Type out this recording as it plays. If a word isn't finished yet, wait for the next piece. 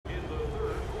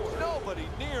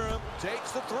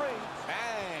takes the three.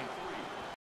 Bang.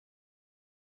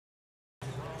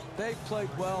 They played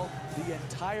well the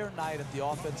entire night at the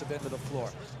offensive end of the floor.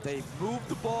 They moved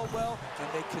the ball well, and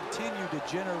they continue to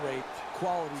generate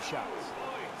quality shots.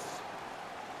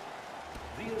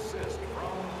 The assist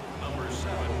from number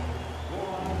 7,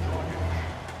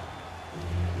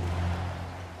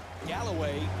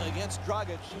 Galloway against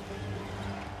Dragic.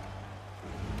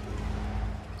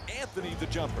 Anthony the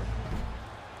jumper.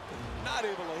 Not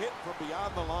able to hit from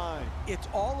beyond the line. It's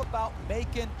all about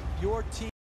making your team.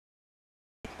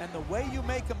 And the way you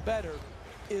make them better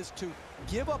is to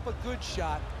give up a good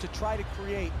shot to try to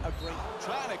create a great.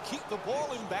 Trying to keep the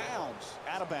ball in bounds.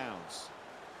 Out of bounds.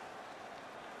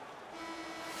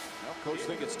 Well, coach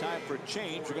thinks it's time for a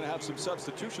change. We're going to have some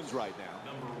substitutions right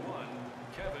now. number 1,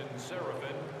 Kevin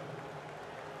Seraphin.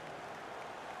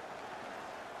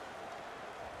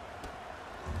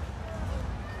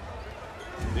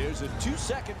 There's a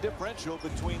 2-second differential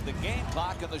between the game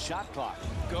clock and the shot clock.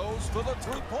 Goes for the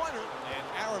three-pointer, and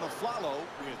Aaron Aflalo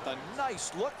with a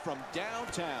nice look from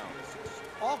downtown.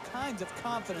 All kinds of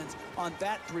confidence on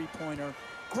that three-pointer.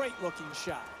 Great-looking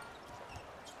shot.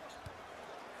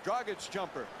 Dragic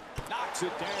jumper knocks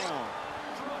it down.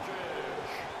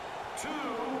 Dragic, 2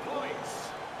 points.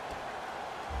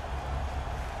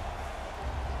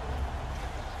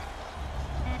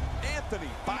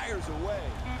 Anthony fires away.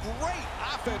 Great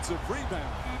offensive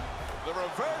rebound. The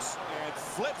reverse and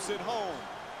flips it home.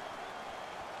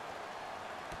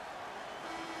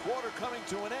 Quarter coming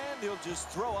to an end. He'll just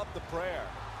throw up the prayer.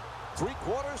 3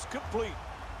 quarters complete.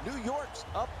 New York's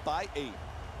up by 8.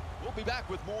 We'll be back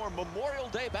with more Memorial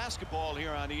Day basketball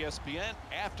here on ESPN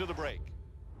after the break.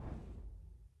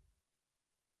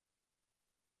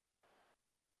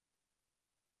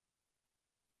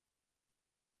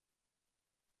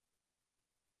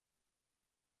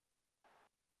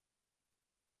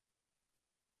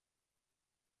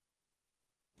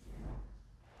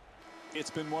 It's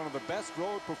been one of the best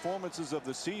road performances of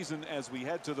the season as we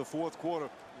head to the 4th quarter.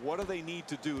 What do they need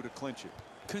to do to clinch it?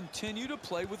 Continue to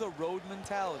play with a road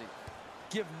mentality.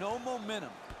 Give no momentum.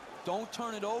 Don't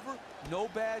turn it over. No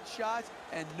bad shots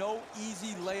and no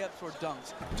easy layups or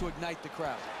dunks to ignite the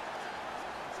crowd.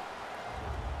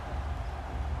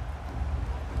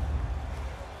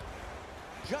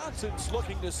 Johnson's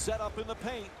looking to set up in the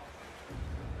paint.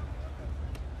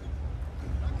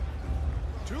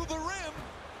 To the rim.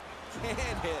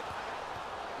 Can't hit.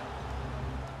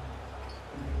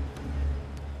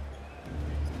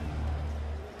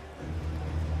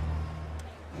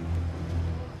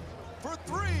 For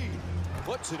 3.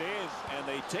 Puts it in, and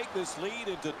they take this lead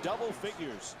into double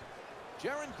figures.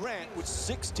 Jaren Grant with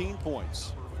 16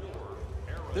 points.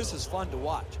 This is fun to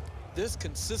watch. This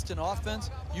consistent offense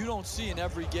you don't see in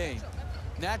every game.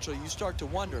 Naturally, you start to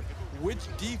wonder which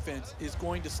defense is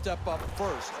going to step up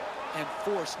first and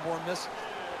force more misses.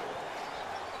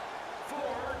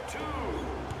 4-2.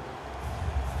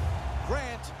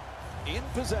 Grant in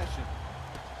possession.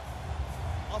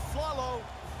 Aflalo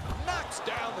knocks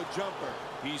down the jumper.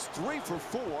 He's 3 for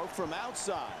 4 from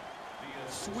outside.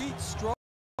 Sweet stroke,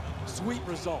 sweet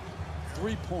result.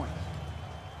 3 points.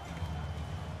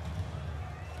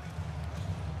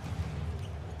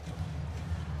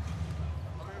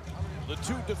 The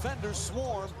 2 defenders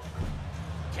swarm.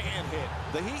 Can't hit.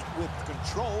 The Heat with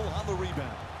control on the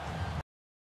rebound.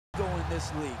 Go in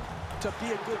this league to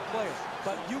be a good player,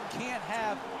 but you can't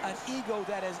have an ego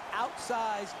that is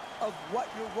outsized of what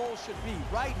your role should be.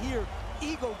 Right here,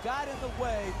 ego got in the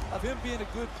way of him being a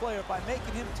good player by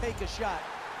making him take a shot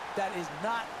that is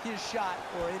not his shot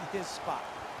or in his spot.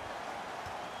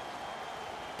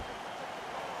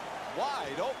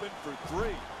 Wide open for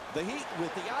 3. The Heat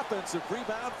with the offensive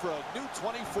rebound for a new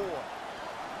 24.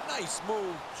 Nice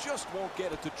move, just won't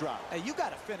get it to drop. Hey, you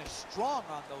got to finish strong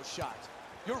on those shots.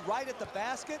 You're right at the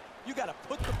basket. You got to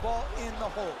put the ball in the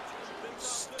hole.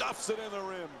 Stuffs it in the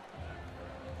rim.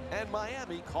 And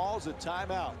Miami calls a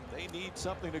timeout. They need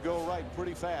something to go right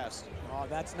pretty fast. Oh,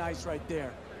 that's nice right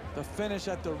there. The finish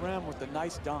at the rim with the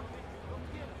nice dunk.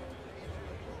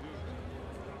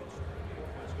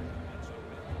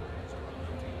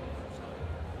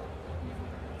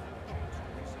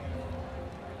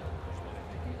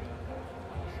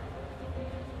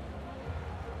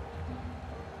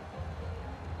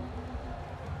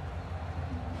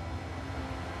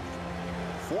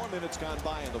 Four minutes gone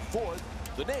by in the 4th.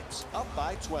 The Knicks up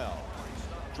by 12.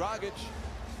 Dragic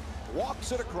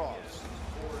walks it across.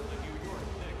 For the New York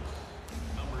Knicks,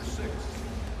 number 6.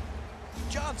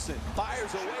 Johnson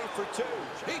fires away for 2.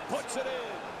 He puts it in.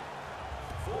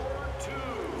 4-2.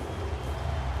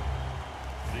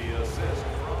 The assist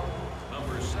from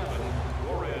number 7,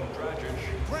 Goran Dragic.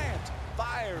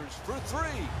 for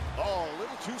three. Oh, a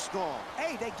little too strong.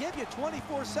 Hey, they give you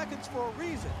 24 seconds for a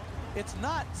reason. It's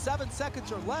not 7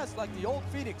 seconds or less like the old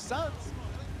Phoenix Suns.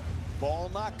 Ball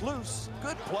knocked loose.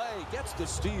 Good play. Gets the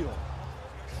steal.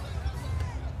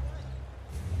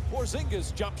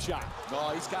 Porzingis jump shot.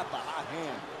 Oh, he's got the hot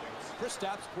hand.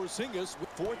 Kristaps Porzingis with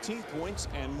 14 points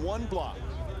and 1 block.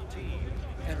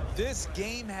 And this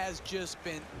game has just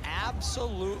been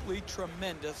absolutely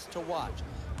tremendous to watch.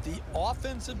 The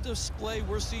offensive display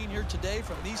we're seeing here today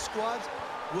from these squads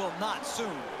will not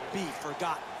soon be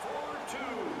forgotten.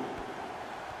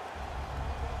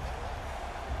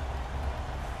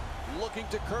 Looking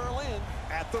to curl in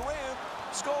at the rim.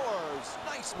 Scores.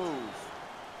 Nice move.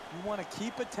 You want to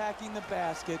keep attacking the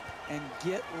basket and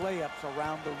get layups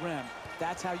around the rim.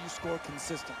 That's how you score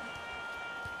consistently.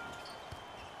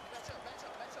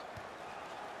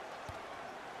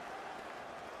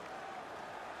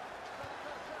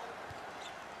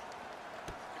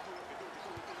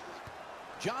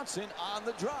 Johnson on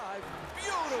the drive.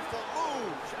 Beautiful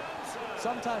move.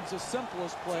 Sometimes the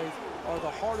simplest plays are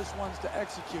the hardest ones to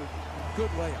execute. Good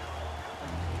layup.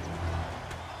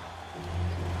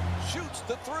 Shoots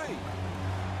the three.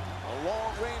 A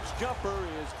long-range jumper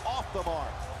is off the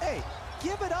mark. Hey,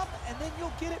 give it up and then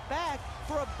you'll get it back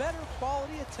for a better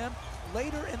quality attempt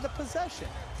later in the possession.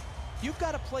 You've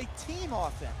got to play team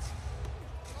offense.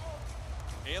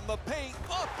 In the paint,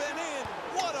 up and in.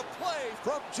 What a play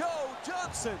from Joe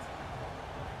Johnson.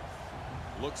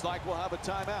 Looks like we'll have a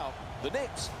timeout. The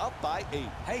Knicks up by 8.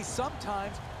 Hey,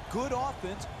 sometimes good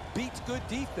offense beats good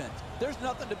defense. There's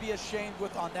nothing to be ashamed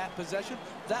with on that possession.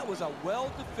 That was a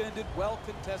well-defended,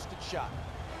 well-contested shot.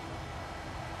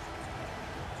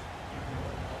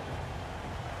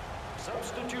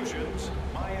 Substitutions,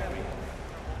 Miami.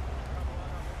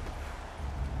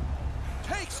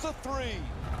 Takes the three.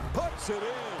 Puts it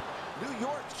in. New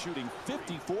York shooting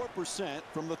 54%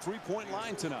 from the three-point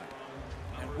line tonight.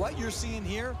 And what you're seeing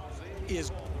here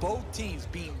is both teams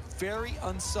being very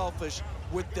unselfish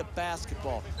with the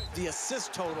basketball. The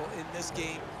assist total in this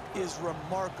game is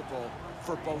remarkable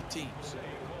for both teams.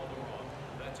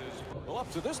 Well, up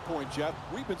to this point, Jeff,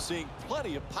 we've been seeing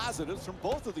plenty of positives from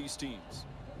both of these teams.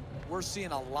 We're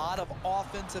seeing a lot of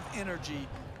offensive energy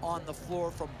on the floor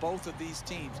from both of these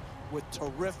teams with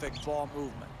terrific ball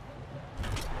movement.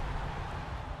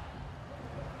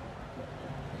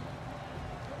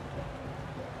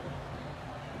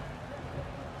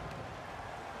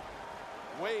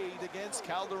 Wade against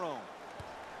Calderon.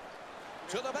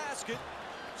 To the basket.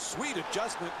 Sweet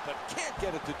adjustment, but can't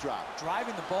get it to drop.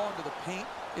 Driving the ball into the paint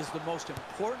is the most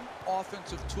important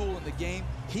offensive tool in the game.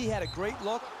 He had a great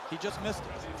look. He just missed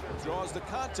it. Draws the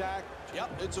contact.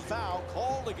 Yep, it's a foul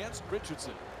called against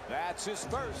Richardson. That's his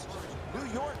first.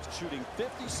 New York shooting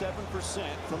 57%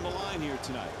 from the line here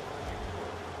tonight.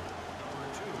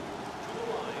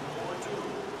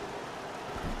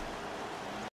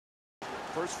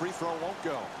 First free throw won't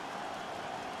go.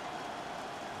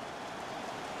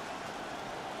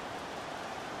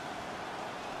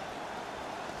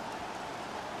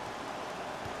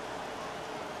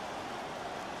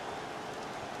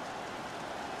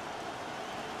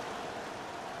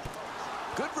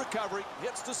 Good recovery,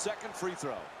 hits the second free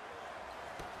throw.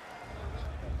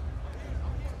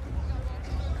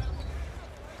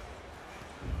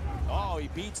 Oh, he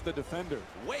beats the defender.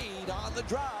 Wade on the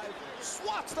drive,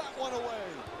 swats that one away.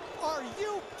 Are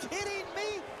you kidding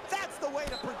me? That's the way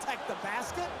to protect the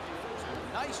basket.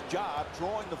 Nice job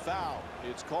drawing the foul.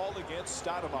 It's called against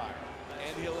Stoudemire.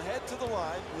 And he'll head to the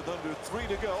line with under 3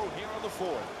 to go here on the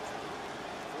fourth.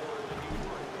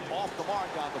 Off the mark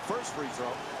on the first free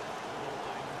throw.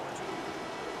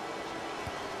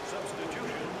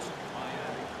 Substitutions,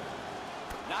 Miami.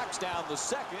 Knocks down the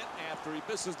second after he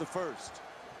misses the first.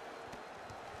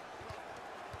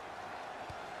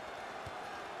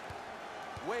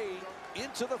 Wade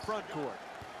into the front court.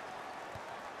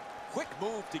 Quick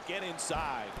move to get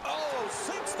inside. Oh,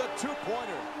 sinks the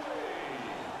two-pointer.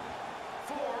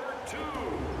 4-2.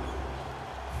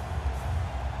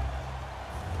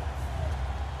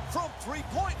 From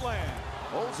three-point land,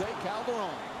 Jose Calderon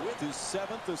with his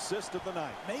 7th assist of the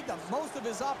night. Made the most of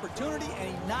his opportunity, and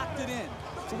he knocked it in.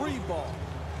 3 ball.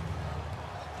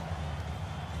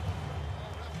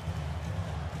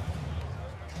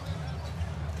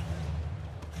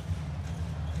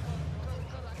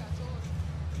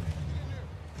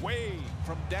 Wade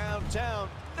from downtown,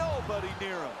 nobody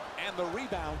near him. And the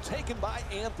rebound taken by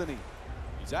Anthony.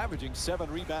 He's averaging 7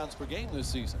 rebounds per game this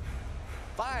season.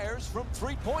 Fires from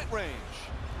three-point range.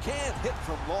 Can't hit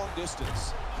from long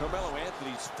distance. Carmelo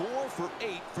Anthony's 4 for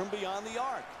 8 from beyond the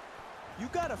arc. You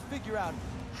got to figure out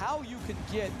how you can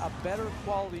get a better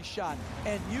quality shot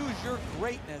and use your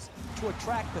greatness to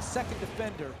attract the second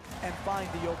defender and find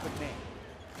the open man.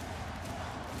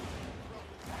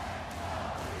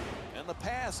 And the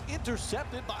pass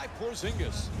intercepted by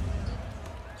Porzingis.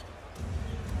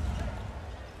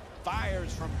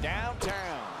 Fires from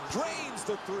downtown. Drains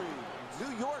the three.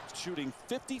 New York shooting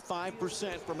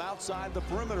 55% from outside the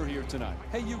perimeter here tonight.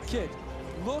 Hey, you kid,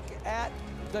 look at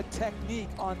the technique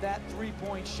on that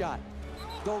three-point shot.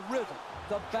 The rhythm,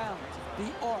 the balance,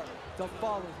 the arc, the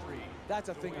follow-through. That's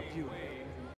a thing of beauty.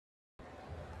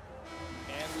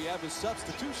 And we have a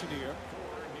substitution here.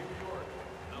 For New York,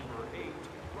 number 8,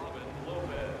 Robin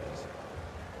Lopez.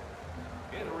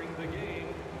 Entering the game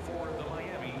for the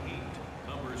Miami Heat,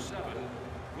 number 7,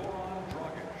 Goran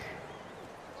Dragic.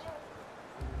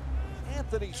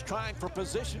 Anthony's trying for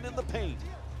position in the paint.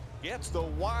 Gets the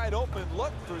wide open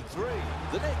look for three.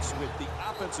 The Knicks with the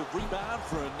offensive rebound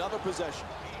for another possession.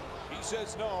 He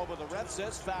says no, but the ref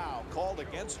says foul called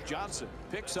against Johnson.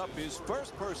 Picks up his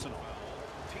first personal.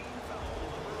 Team foul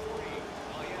number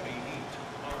 3, Miami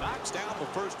Heat. Knocks down the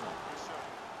first one.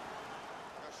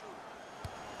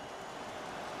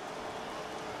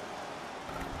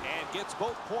 And gets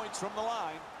both points from the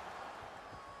line.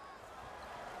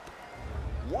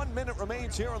 1 minute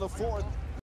remains here in the fourth.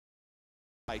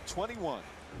 By 21.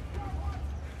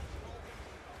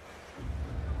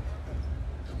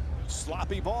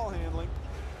 Sloppy ball handling.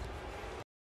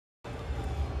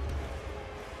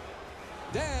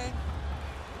 Dang.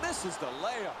 Misses the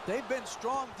layup. They've been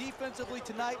strong defensively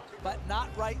tonight, but not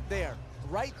right there.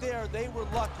 Right there, they were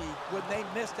lucky when they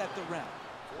missed at the rim.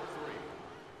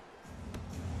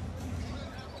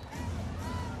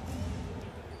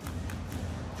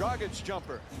 Dragic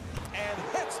jumper. And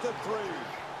hits the three.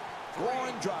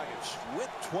 Goran Dragic with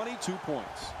 22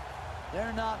 points. There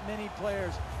are not many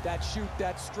players that shoot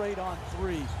that straight on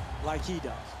three like he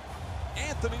does.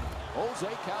 Anthony Jose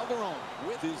Calderon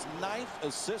with his 9th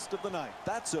assist of the night.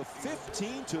 That's a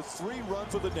 15-3 run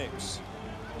for the Knicks.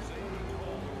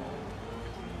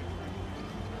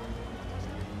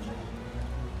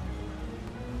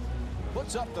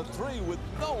 Puts up the three with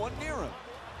no one near him.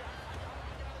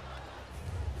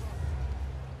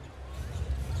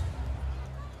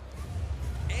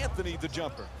 Anthony the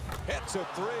jumper. Hits a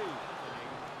three.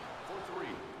 For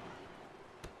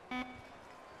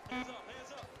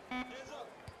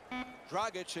 3.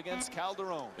 Dragic against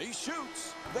Calderon. He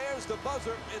shoots. There's the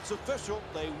buzzer. It's official.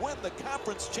 They win the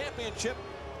conference championship,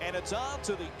 and it's on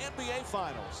to the NBA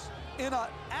Finals. In an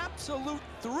absolute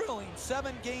thrilling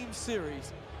 7-game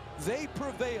series, they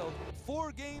prevailed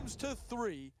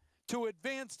 4-3 to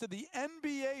advance to the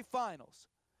NBA Finals.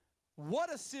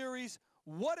 What a series,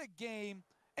 what a game,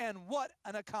 and what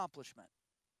an accomplishment.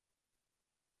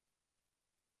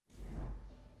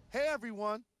 Hey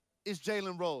everyone, it's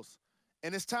Jalen Rose,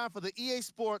 and it's time for the EA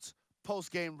Sports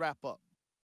post-game wrap-up.